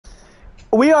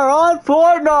We are on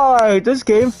Fortnite! This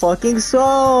game fucking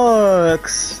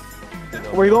sucks!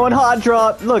 We're going hot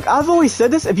drop. Look, I've always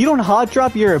said this, if you don't hot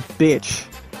drop, you're a bitch.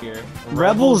 Here.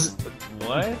 Rebels...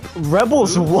 What?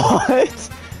 Rebels Boobs? What?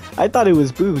 I thought it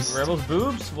was boobs. Rebels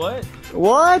boobs? What?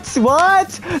 What?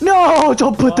 What? No!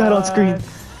 Don't put that on screen. I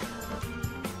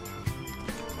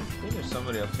think there's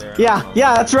somebody up there. Yeah,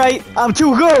 yeah, that's right. I'm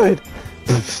too good.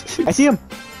 I see him.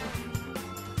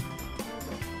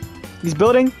 He's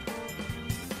building.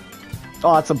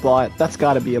 Oh, that's a bot. That's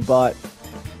gotta be a bot.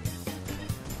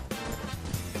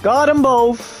 Got them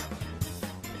both.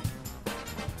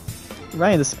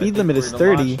 Ryan, the speed limit is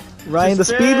 30. Ryan, the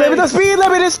speed limit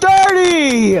is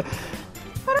 30!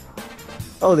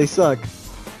 Oh, they suck.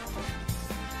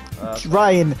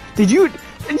 Ryan, did you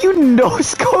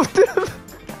no-scoped him?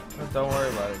 Don't worry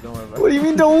about it, don't worry about it. What do you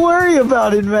mean don't worry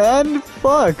about it, man?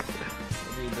 Fuck.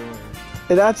 What are you doing?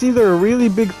 That's either a really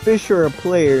big fish or a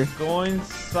player. Going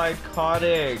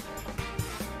psychotic.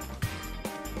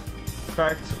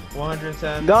 Cracked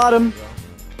 110. Got him.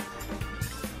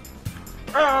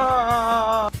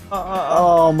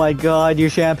 Oh my god, your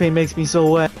champagne makes me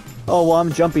so wet. Oh, well,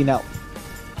 I'm jumping now.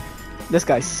 This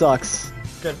guy sucks.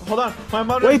 Good. Hold on. My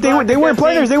mother. Wait, they weren't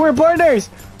partners. They weren't partners.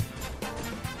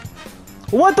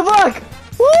 What the fuck?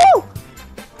 Woo!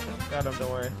 Got him.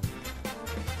 Don't worry.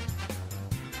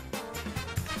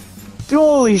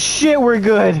 Holy shit, we're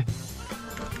good.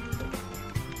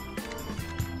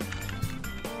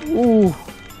 Ooh.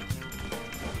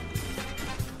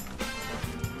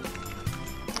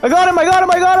 I got him, I got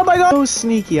him, I got him, I got him! So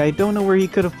sneaky, I don't know where he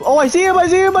could have... Oh, I see him, I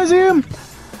see him, I see him!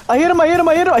 I hit him, I hit him,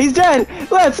 I hit him! He's dead!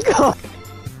 Let's go!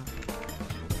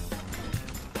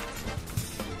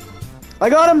 I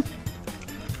got him!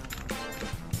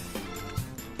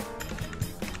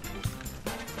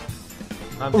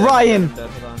 Ryan!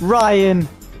 Ryan!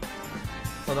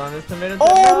 Hold on, there's tomatoes.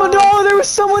 Oh, no, there was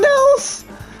someone else!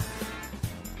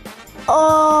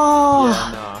 Oh!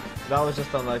 Yeah, no. That was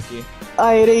just unlucky.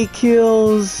 I had 8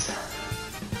 kills.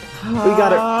 We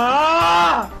got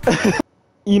it.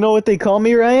 You know what they call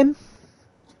me, Ryan?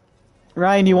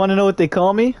 Ryan, you want to know what they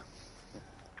call me?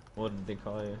 What did they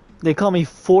call you? They call me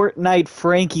Fortnite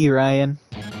Frankie, Ryan.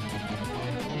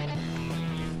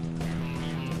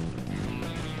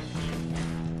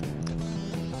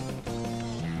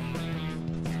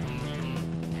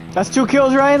 That's 2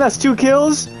 kills, Ryan. That's 2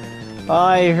 kills.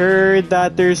 I heard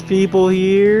that there's people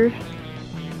here.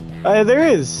 There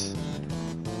is.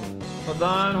 Hold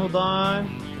on, hold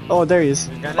on. Oh, there he is.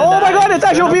 Oh my god, it's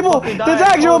actual people! It's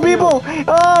actual people!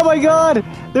 Oh my god!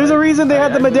 There's a reason they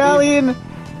had the medallion.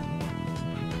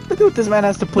 Look at what this man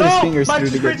has to put his fingers through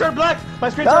to get. My screens are black! My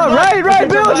screens are black! Right,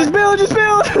 build, just build, just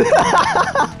build!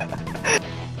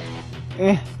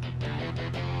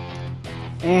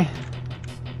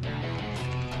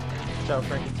 Ciao,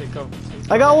 Frankie, take cover.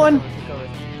 I got one!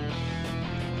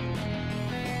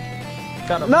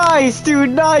 Got him. Nice,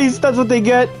 dude, nice! That's what they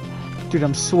get! Dude,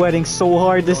 I'm sweating so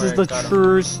hard. This is the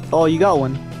truest. Oh, you got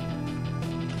one.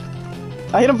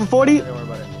 I hit him for 40. Don't worry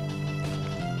about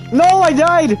it. No, I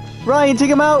died! Ryan, take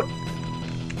him out!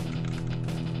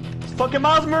 It's fucking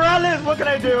Miles Morales! What can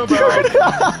I do, bro?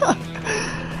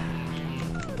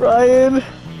 Ryan.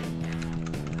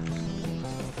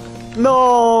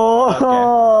 No!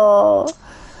 Okay.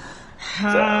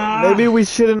 So, maybe we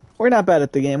shouldn't. We're not bad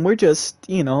at the game. We're just,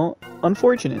 you know,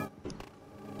 unfortunate.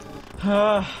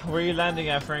 Where are you landing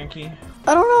at, Frankie?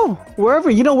 I don't know.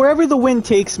 Wherever, you know, wherever the wind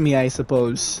takes me, I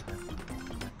suppose.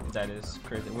 That is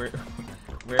crazy. Where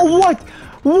what?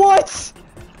 What?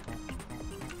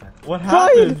 What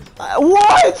happened?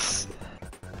 What?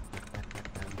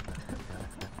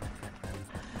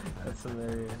 That's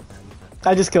hilarious.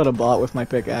 I just killed a bot with my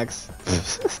pickaxe.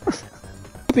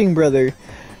 Sleeping brother.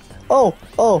 Oh.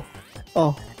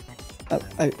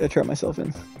 I trapped myself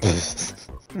in.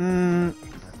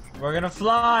 We're gonna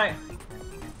fly!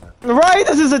 Right?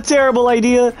 This is a terrible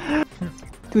idea!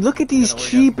 Dude, look at these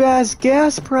cheap-ass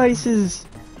gas prices!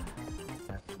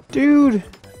 Dude!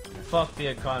 Fuck the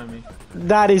economy.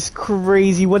 That is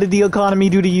crazy. What did the economy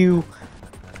do to you?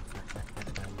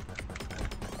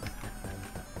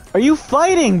 Are you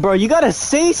fighting, bro? You gotta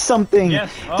say something! Yes.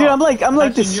 Oh, dude, I'm like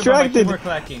distracted.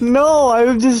 No,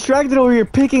 I'm distracted over here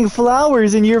picking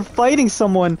flowers and you're fighting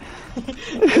someone.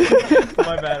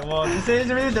 My bad. Well, this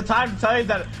isn't really the time to tell you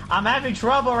that I'm having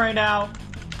trouble right now.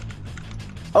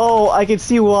 Oh, I can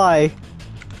see why.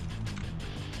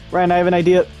 Ryan, I have an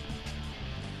idea.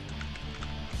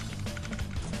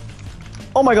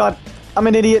 Oh my god, I'm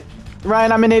an idiot.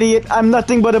 Ryan, I'm an idiot. I'm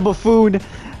nothing but a buffoon.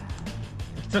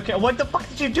 It's okay. What the fuck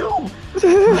did you do?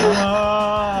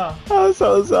 I'm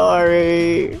so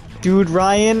sorry. Dude,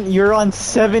 Ryan, you're on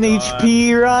 7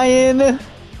 HP, Ryan.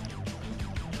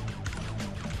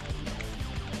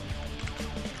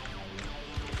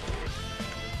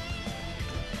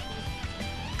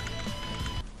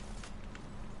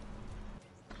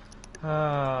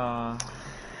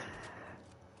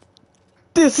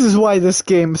 This is why this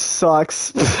game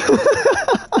sucks.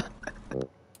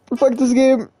 Fuck this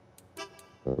game.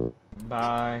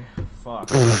 Bye. Fuck.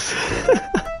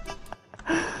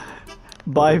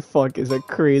 Bye fuck is a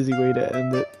crazy way to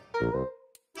end it.